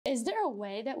Is there a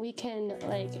way that we can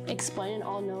like explain an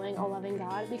all-knowing, all-loving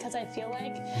God? Because I feel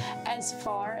like as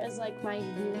far as like my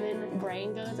human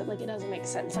brain goes, it doesn't make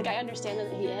sense. Like I understand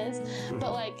that he is,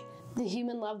 but like the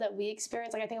human love that we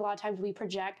experience, like I think a lot of times we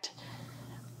project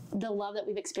the love that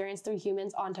we've experienced through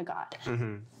humans onto God.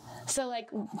 So like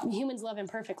humans love him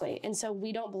perfectly, and so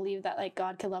we don't believe that like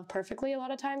God could love perfectly a lot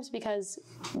of times because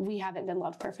we haven't been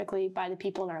loved perfectly by the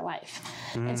people in our life.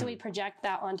 And so we project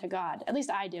that onto God. At least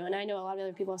I do, and I know a lot of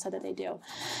other people have said that they do.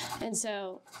 And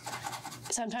so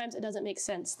sometimes it doesn't make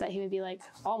sense that he would be like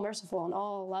all merciful and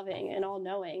all loving and all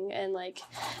knowing, and like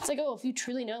it's like, oh, if you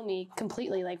truly know me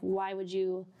completely, like why would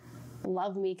you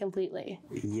love me completely?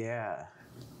 Yeah.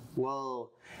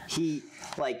 Well,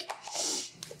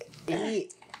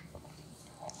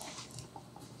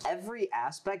 every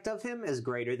aspect of him is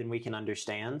greater than we can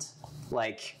understand.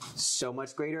 Like, so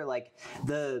much greater. Like,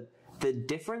 the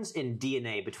difference in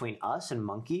DNA between us and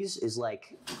monkeys is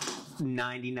like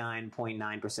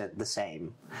 99.9% the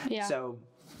same. Yeah. So,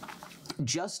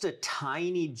 just a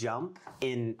tiny jump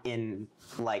in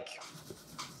like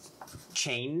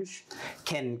change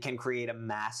can create a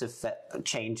massive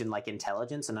change in like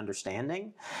intelligence and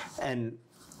understanding. And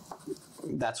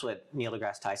that's what Neil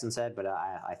deGrasse Tyson said, but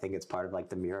I think it's part of like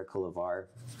the miracle of our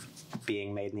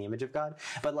being made in the image of God.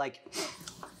 But like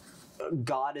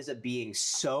God is a being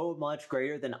so much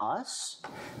greater than us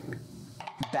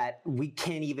that we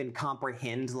can't even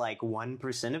comprehend like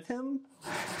 1% of him.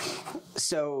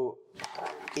 So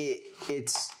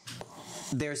it's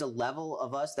there's a level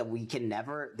of us that we can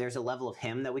never, there's a level of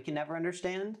him that we can never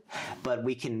understand, but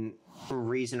we can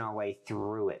reason our way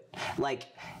through it. Like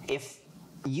if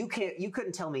you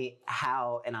couldn't tell me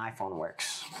how an iPhone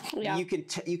works. Yeah.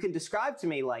 You can describe to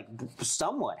me like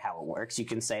somewhat how it works. You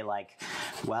can say like,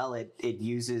 well, it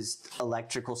uses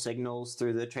electrical signals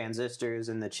through the transistors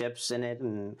and the chips in it,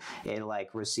 and it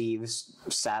like receives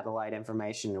satellite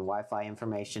information and Wi-Fi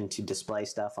information to display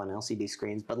stuff on LCD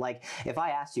screens. But like, if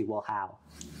I asked you, well, how?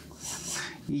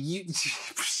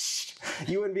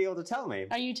 You wouldn't be able to tell me.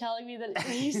 Are you telling me that,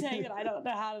 are you saying that I don't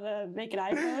know how to make an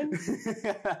iPhone?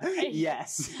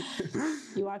 Yes.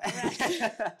 You are correct.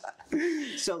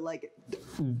 So like,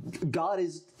 God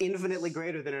is infinitely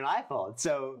greater than an iPhone.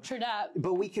 So true that.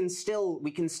 But we can still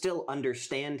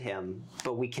understand him,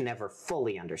 but we can never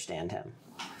fully understand him.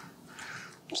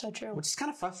 So true. Which is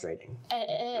kind of frustrating. It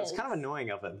is. It's kind of annoying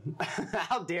of him.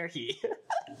 How dare he?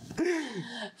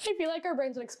 I feel like our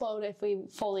brains would explode if we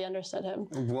fully understood him.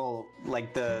 Well,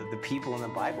 like the people in the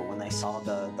Bible, when they saw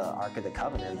the Ark of the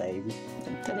Covenant,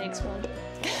 Did they explode?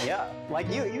 Yeah. Like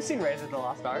you've seen Raiders of the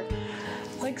Lost Ark?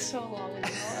 Like so long ago.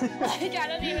 Like I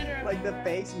don't even remember. Like the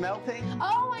face melting?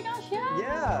 Oh my gosh, yeah.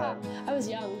 Yeah. I was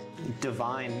young.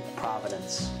 Divine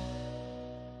providence.